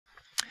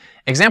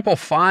Example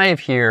 5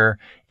 here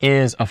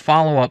is a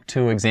follow-up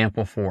to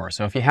example 4.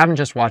 So if you haven't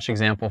just watched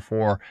example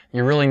 4,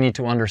 you really need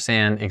to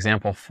understand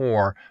example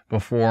 4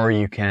 before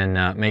you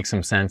can make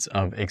some sense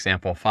of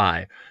example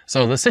 5.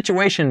 So the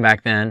situation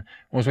back then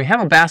was we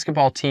have a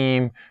basketball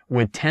team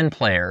with 10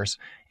 players,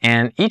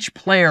 and each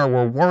player,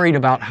 we're worried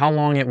about how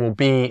long it will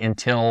be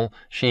until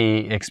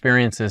she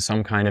experiences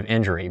some kind of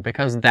injury,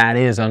 because that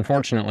is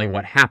unfortunately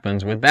what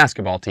happens with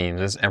basketball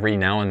teams, is every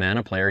now and then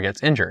a player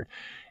gets injured.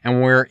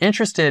 And we're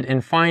interested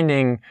in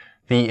finding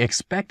the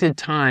expected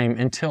time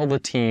until the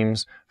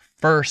team's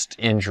first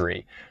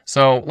injury.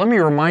 So let me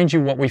remind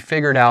you what we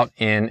figured out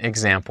in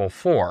example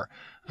 4.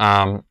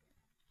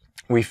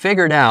 We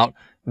figured out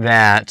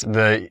that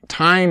the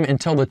time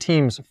until the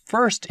team's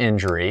first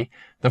injury,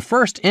 the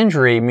first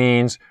injury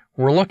means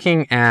we're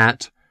looking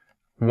at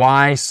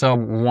y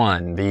sub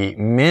 1, the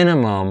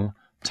minimum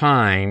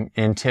time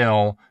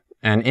until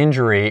an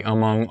injury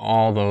among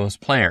all those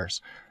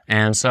players.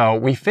 And so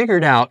we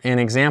figured out in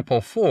example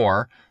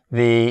 4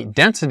 the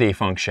density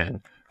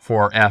function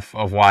for f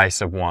of y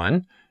sub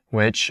 1,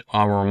 which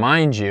I'll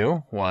remind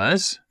you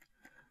was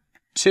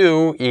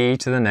 2e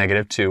to the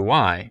negative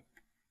 2y.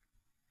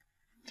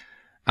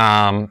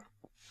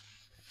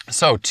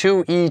 So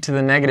 2e to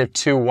the negative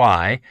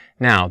 2y,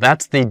 now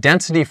that's the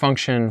density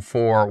function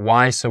for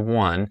y sub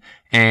 1,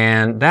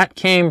 and that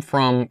came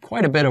from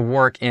quite a bit of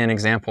work in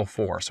example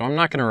 4. So I'm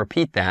not going to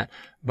repeat that,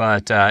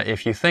 but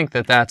if you think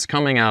that that's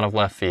coming out of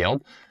left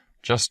field,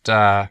 just,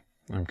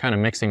 I'm kind of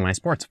mixing my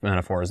sports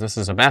metaphors. This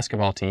is a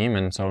basketball team,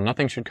 and so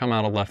nothing should come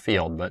out of left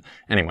field. But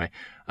anyway,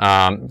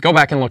 go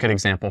back and look at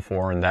example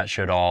 4, and that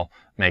should all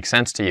make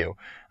sense to you.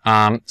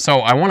 So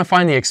I want to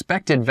find the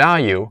expected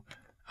value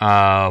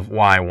of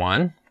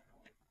y1.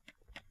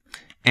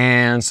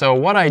 And so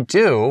what I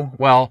do,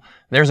 well,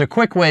 there's a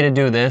quick way to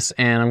do this,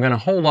 and I'm going to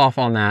hold off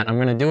on that. I'm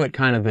going to do it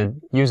kind of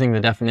using the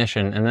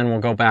definition, and then we'll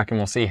go back and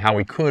we'll see how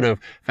we could have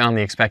found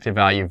the expected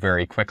value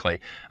very quickly.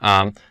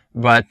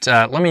 But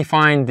let me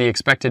find the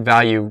expected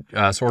value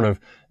sort of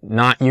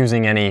not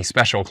using any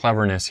special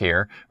cleverness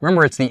here.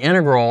 Remember, it's the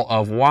integral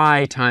of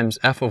y times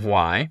f of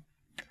y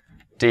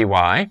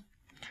dy.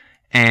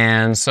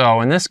 And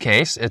so in this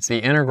case, it's the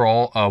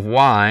integral of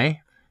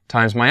y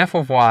times my f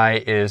of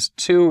y is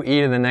 2e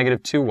to the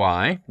negative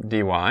 2y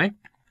dy.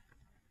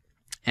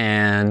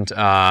 And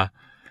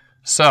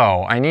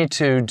so I need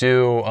to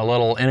do a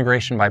little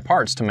integration by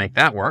parts to make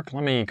that work.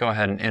 Let me go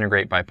ahead and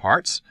integrate by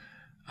parts.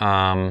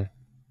 I'm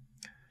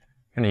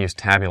going to use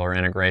tabular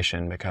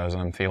integration because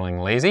I'm feeling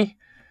lazy.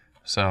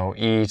 So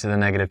e to the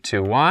negative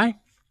 2y.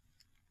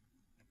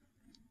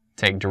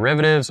 Take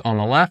derivatives on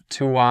the left.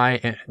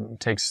 2y it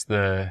takes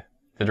the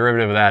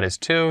derivative of that is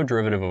 2.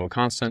 Derivative of a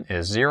constant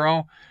is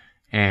 0.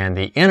 And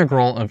the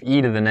integral of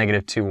e to the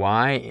negative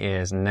 2y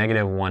is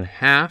negative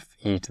 1/2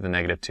 e to the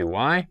negative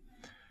 2y.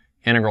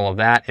 Integral of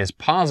that is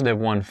positive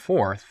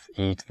 1/4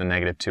 e to the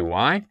negative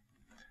 2y.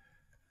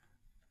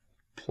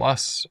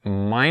 Plus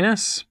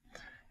minus.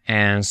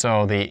 And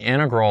so the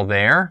integral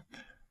there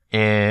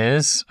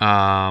is,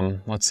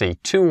 let's see,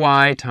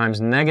 2y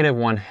times negative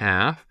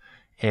 1/2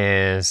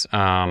 is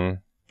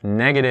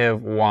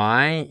negative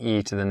y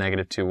e to the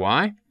negative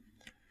 2y.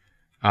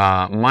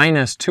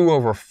 Minus 2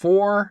 over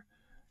 4.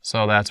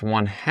 So that's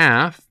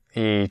 1/2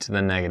 e to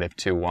the negative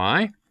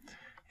 2y.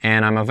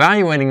 And I'm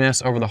evaluating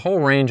this over the whole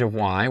range of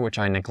y, which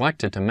I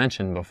neglected to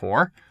mention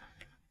before.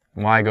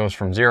 Y goes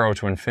from 0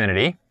 to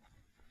infinity.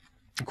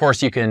 Of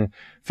course, you can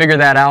figure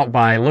that out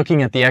by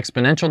looking at the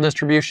exponential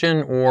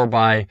distribution or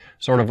by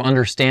sort of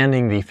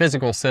understanding the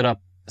physical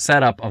setup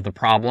of the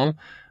problem.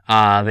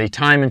 The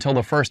time until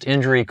the first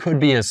injury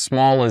could be as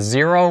small as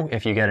 0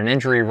 if you get an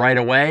injury right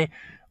away.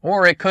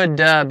 Or it could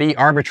be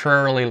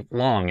arbitrarily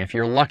long. If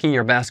you're lucky,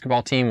 your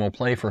basketball team will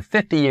play for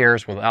 50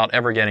 years without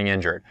ever getting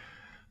injured.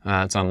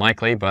 It's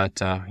unlikely, but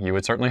you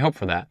would certainly hope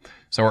for that.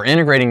 So we're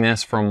integrating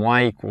this from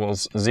y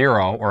equals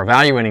 0, or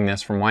evaluating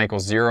this from y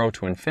equals 0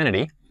 to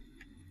infinity.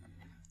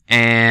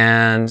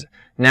 And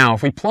now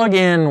if we plug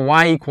in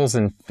y equals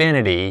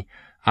infinity,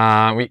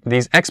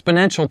 these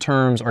exponential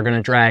terms are going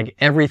to drag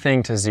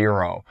everything to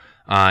 0.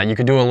 You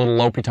could do a little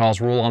L'Hopital's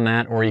rule on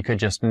that, or you could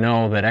just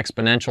know that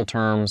exponential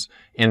terms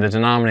in the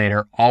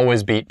denominator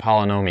always beat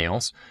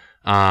polynomials.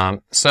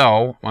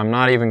 So I'm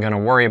not even going to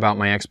worry about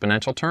my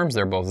exponential terms.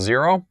 They're both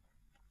 0.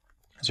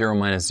 0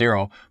 minus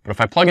 0. But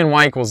if I plug in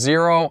y equals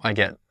 0, I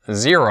get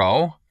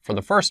 0 for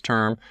the first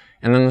term.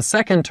 And then the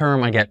second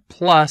term, I get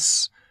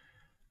plus,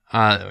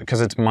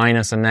 because it's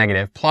minus a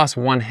negative, plus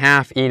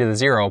 1/2 e to the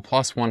 0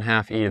 plus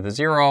 1/2 e to the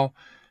 0,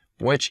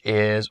 which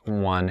is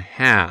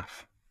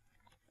 1/2.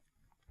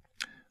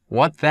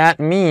 What that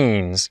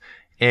means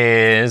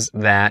is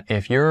that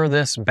if you're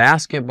this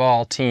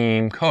basketball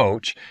team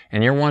coach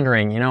and you're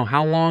wondering, you know,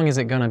 how long is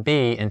it going to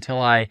be until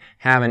I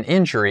have an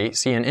injury,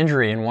 see an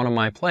injury in one of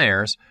my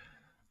players?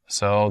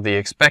 So the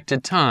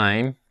expected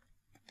time,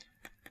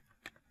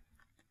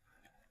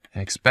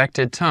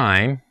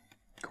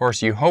 of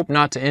course you hope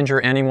not to injure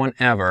anyone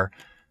ever,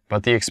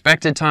 but the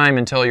expected time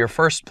until your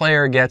first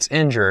player gets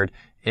injured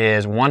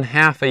is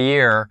 1/2 a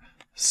year.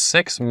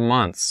 6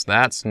 months.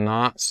 That's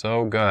not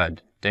so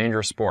good.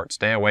 Dangerous sport.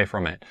 Stay away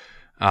from it.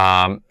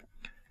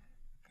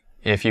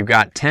 If you've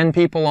got 10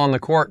 people on the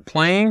court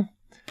playing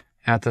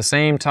at the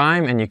same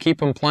time and you keep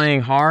them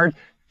playing hard,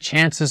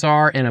 chances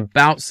are in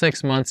about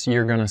 6 months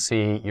you're going to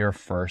see your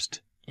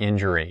first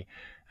injury.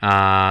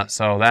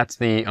 So that's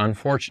the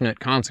unfortunate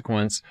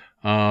consequence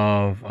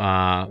of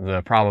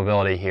the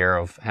probability here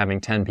of having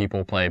 10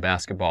 people play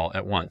basketball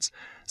at once.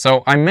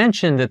 So I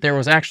mentioned that there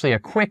was actually a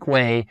quick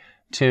way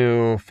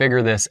to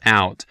figure this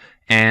out.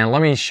 And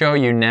let me show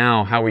you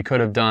now how we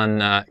could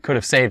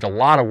have saved a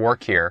lot of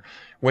work here,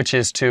 which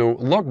is to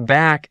look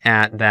back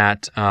at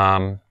that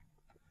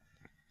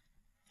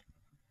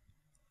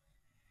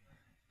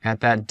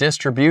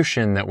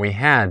distribution that we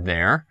had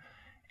there,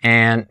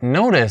 and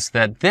notice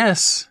that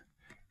this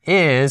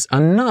is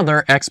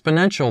another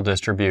exponential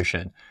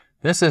distribution.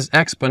 This is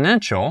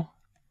exponential.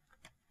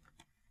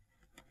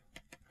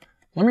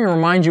 Let me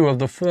remind you of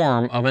the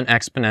form of an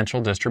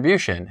exponential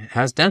distribution. It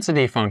has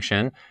density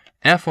function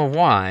f of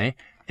y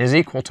is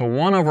equal to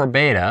 1 over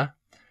beta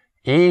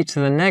e to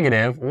the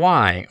negative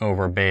y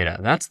over beta.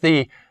 That's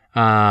the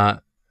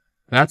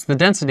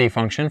density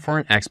function for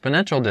an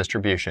exponential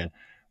distribution.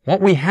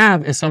 What we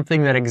have is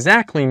something that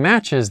exactly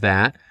matches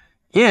that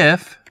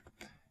if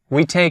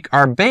we take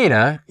our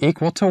beta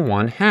equal to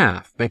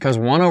 1/2, because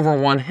 1 over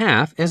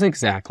 1/2 is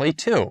exactly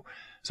 2.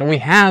 So we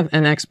have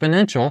an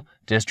exponential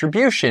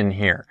distribution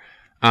here.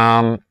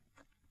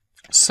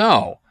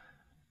 So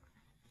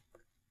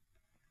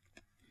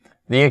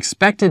the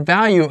expected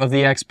value of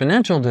the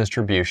exponential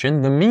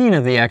distribution, the mean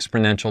of the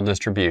exponential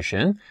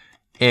distribution,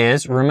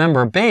 is,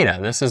 remember, beta.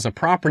 This is a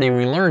property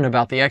we learned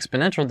about the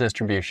exponential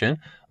distribution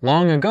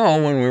long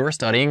ago when we were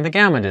studying the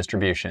gamma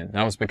distribution.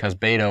 That was because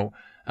beta,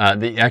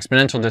 the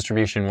exponential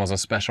distribution, was a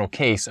special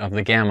case of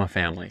the gamma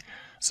family.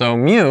 So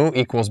mu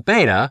equals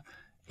beta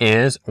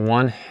is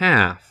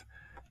 1/2.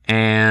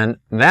 And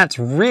that's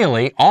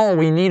really all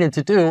we needed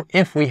to do.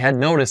 If we had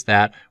noticed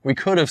that, we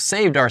could have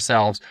saved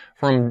ourselves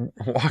from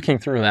walking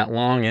through that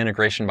long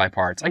integration by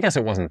parts. I guess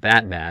it wasn't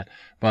that bad,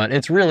 but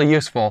it's really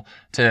useful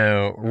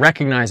to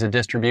recognize a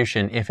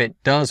distribution if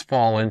it does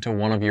fall into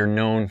one of your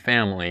known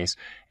families,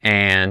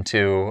 and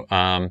to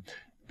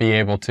be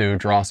able to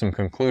draw some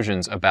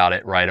conclusions about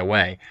it right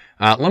away.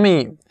 Let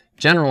me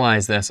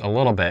generalize this a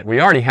little bit.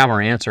 We already have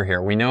our answer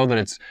here. We know that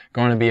it's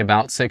going to be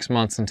about 6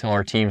 months until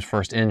our team's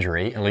first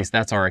injury. At least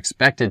that's our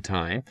expected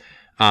time.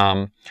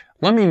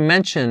 Let me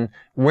mention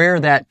where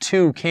that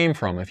 2 came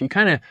from. If you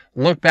kind of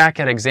look back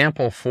at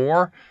example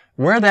 4,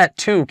 where that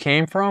 2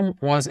 came from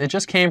was, it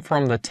just came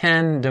from the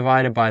 10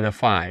 divided by the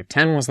 5.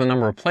 10 was the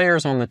number of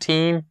players on the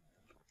team,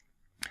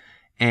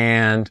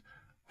 and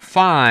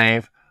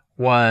 5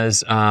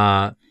 was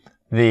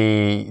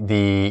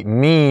the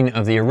mean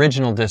of the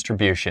original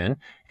distribution.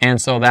 And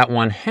so that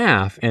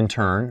 1/2, in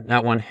turn,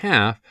 that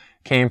 1/2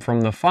 came from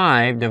the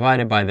 5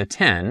 divided by the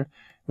 10,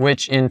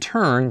 which in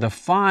turn, the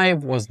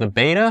 5 was the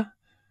beta,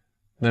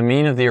 the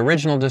mean of the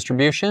original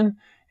distribution,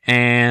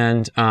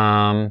 and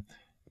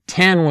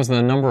 10 was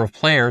the number of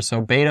players,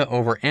 so beta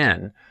over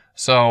n.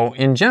 So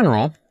in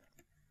general,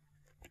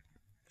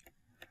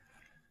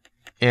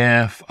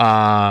 if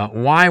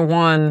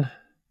y1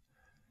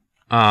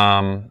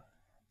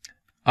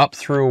 up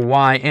through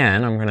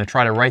yn, I'm going to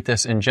try to write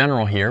this in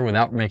general here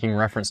without making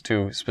reference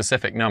to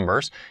specific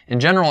numbers. In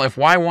general, if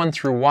y1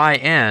 through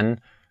yn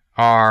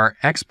are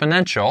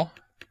exponential,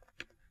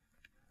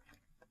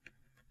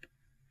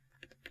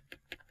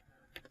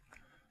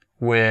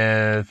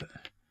 with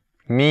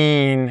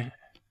mean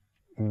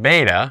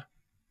beta,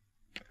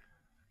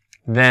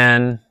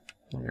 then,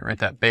 let me write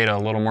that beta a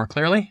little more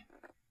clearly,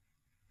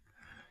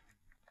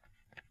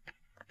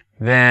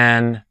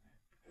 then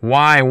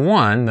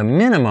y1, the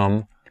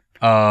minimum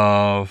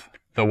of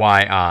the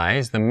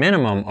yi's, the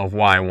minimum of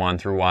y1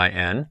 through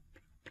yn,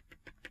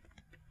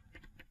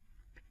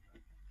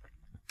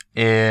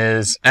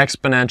 is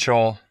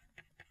exponential,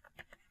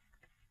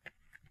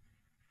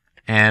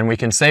 and we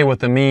can say what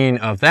the mean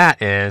of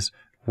that is,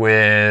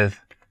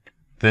 with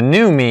the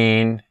new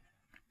mean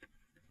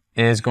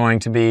is going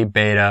to be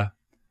beta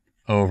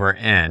over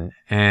n.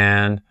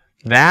 And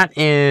that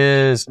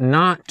is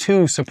not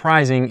too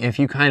surprising if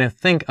you kind of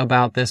think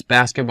about this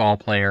basketball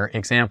player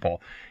example.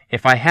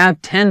 If I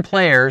have 10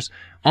 players,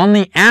 on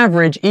the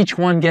average, each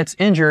one gets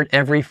injured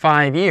every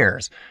 5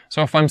 years.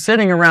 So if I'm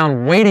sitting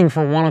around waiting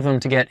for one of them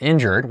to get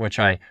injured, which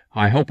I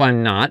hope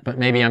I'm not, but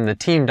maybe I'm the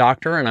team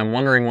doctor and I'm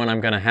wondering when I'm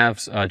going to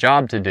have a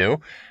job to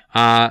do,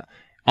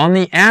 on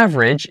the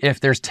average, if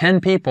there's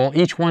 10 people,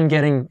 each one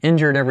getting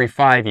injured every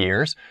 5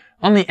 years,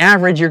 on the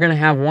average, you're going to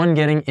have one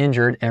getting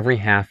injured every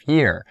half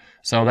year.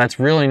 So that's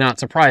really not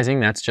surprising.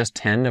 That's just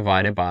 10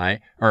 divided by,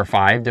 or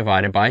 5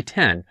 divided by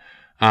 10.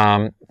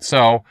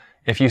 So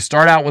if you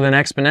start out with an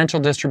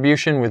exponential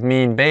distribution with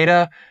mean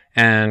beta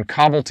and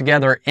cobble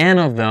together n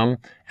of them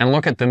and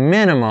look at the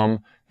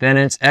minimum, then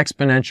it's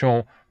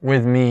exponential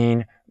with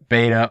mean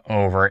beta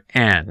over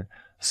n.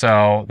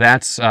 So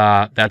that's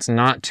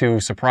not too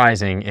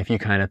surprising if you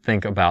kind of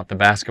think about the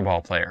basketball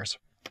players.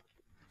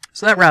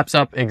 So that wraps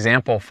up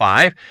example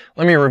 5.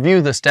 Let me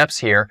review the steps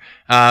here.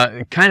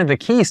 Kind of the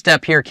key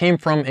step here came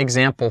from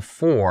example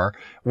 4,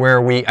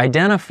 where we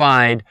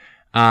identified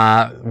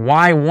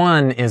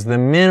y1 is the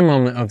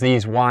minimum of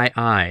these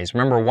yi's.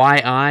 Remember,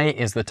 yi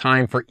is the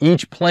time for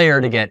each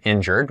player to get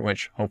injured,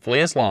 which hopefully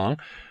is long.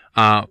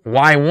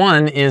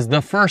 Y1 is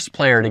the first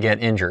player to get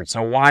injured.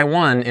 So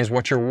Y1 is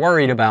what you're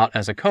worried about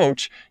as a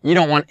coach. You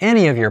don't want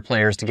any of your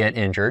players to get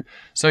injured.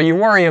 So you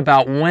worry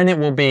about when it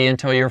will be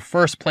until your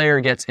first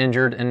player gets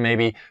injured and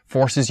maybe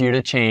forces you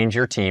to change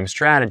your team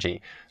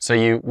strategy.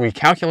 So we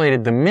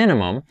calculated the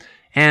minimum.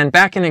 And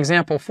back in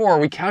example 4,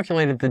 we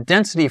calculated the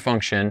density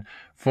function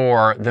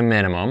for the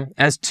minimum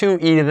as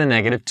 2e to the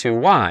negative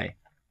 2y.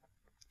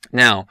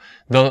 Now,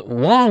 the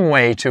long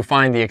way to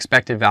find the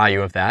expected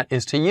value of that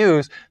is to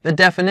use the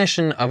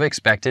definition of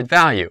expected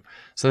value.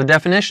 So the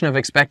definition of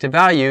expected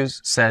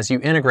values says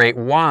you integrate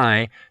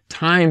y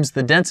times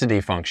the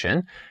density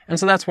function. And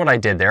so that's what I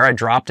did there. I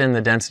dropped in the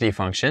density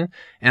function,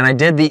 and I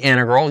did the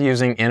integral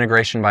using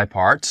integration by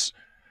parts.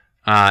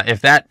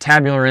 If that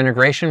tabular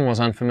integration was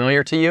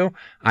unfamiliar to you,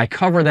 I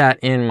cover that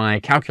in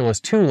my Calculus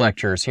 2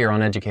 lectures here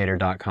on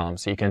Educator.com.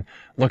 So you can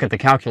look at the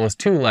Calculus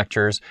 2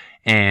 lectures,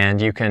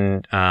 and you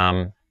can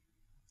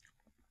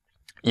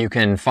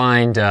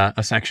find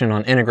a section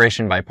on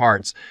integration by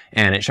parts,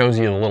 and it shows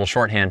you the little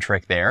shorthand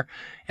trick there.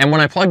 And when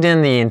I plugged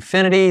in the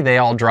infinity, they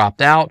all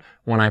dropped out.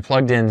 When I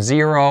plugged in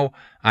 0,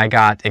 I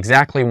got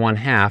exactly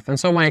 1/2. And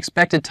so my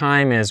expected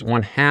time is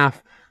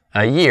 1/2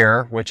 a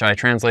year, which I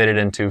translated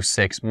into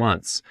 6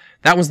 months.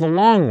 That was the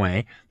long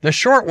way. The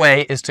short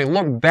way is to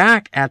look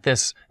back at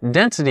this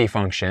density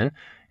function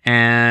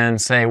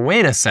and say,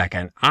 wait a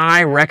second,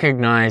 I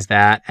recognize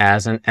that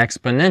as an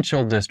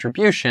exponential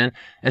distribution.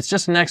 It's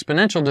just an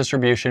exponential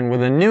distribution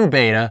with a new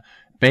beta.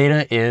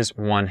 Beta is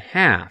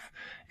 1/2.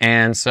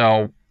 And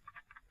so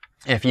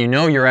if you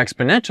know your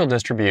exponential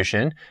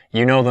distribution,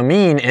 you know the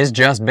mean is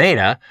just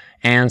beta.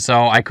 And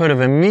so I could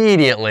have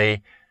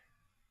immediately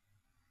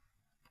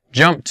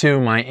jumped to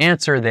my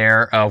answer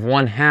there of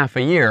 1/2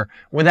 a year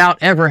without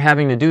ever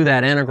having to do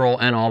that integral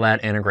and all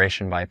that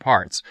integration by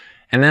parts.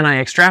 And then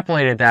I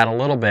extrapolated that a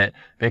little bit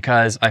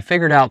because I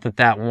figured out that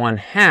that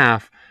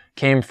 1/2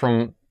 came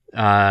from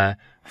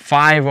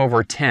 5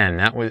 over 10.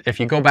 That was, if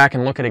you go back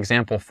and look at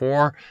example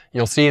 4,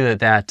 you'll see that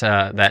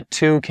that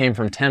 2 came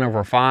from 10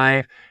 over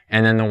 5,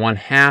 and then the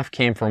 1/2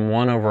 came from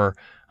 1 over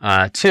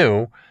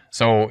 2.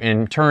 So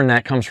in turn,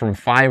 that comes from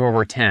 5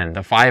 over 10.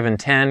 The 5 and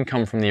 10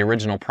 come from the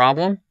original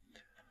problem.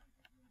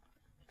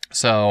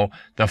 So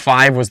the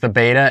 5 was the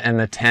beta and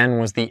the 10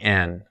 was the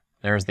n.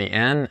 There's the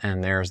n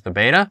and there's the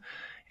beta.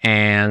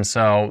 And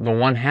so the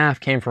 1/2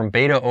 came from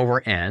beta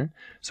over n.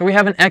 So we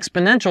have an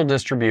exponential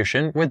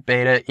distribution with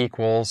beta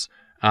equals,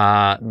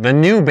 the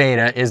new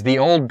beta is the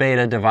old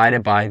beta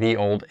divided by the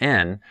old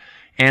n.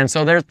 And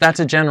so that's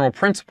a general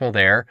principle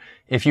there.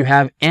 If you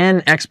have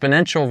n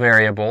exponential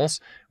variables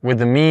with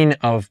the mean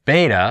of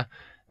beta,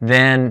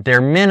 then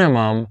their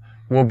minimum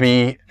will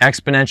be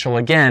exponential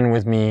again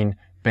with mean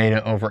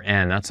beta over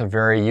n. That's a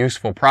very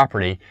useful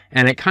property.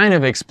 And it kind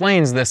of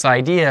explains this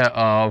idea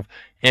of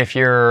if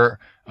you're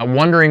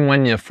wondering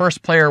when the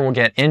first player will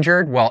get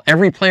injured, well,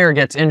 every player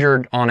gets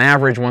injured on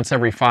average once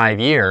every 5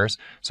 years.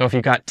 So if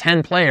you've got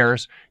 10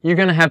 players, you're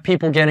going to have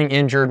people getting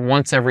injured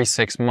once every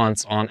 6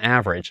 months on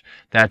average.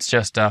 That's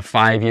just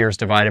 5 years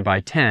divided by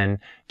 10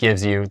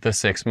 gives you the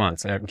 6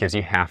 months. It gives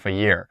you half a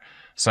year.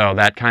 So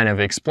that kind of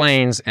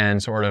explains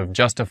and sort of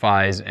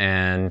justifies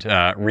and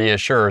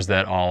reassures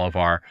that all of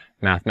our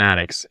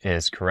mathematics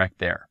is correct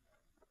there.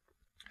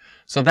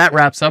 So that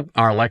wraps up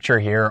our lecture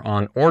here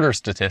on order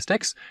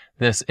statistics.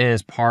 This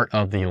is part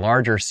of the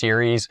larger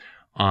series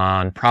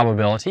on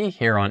probability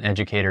here on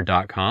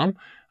Educator.com.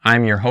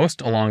 I'm your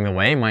host along the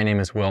way. My name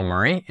is Will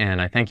Murray,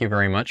 and I thank you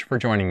very much for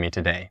joining me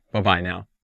today. Bye-bye now.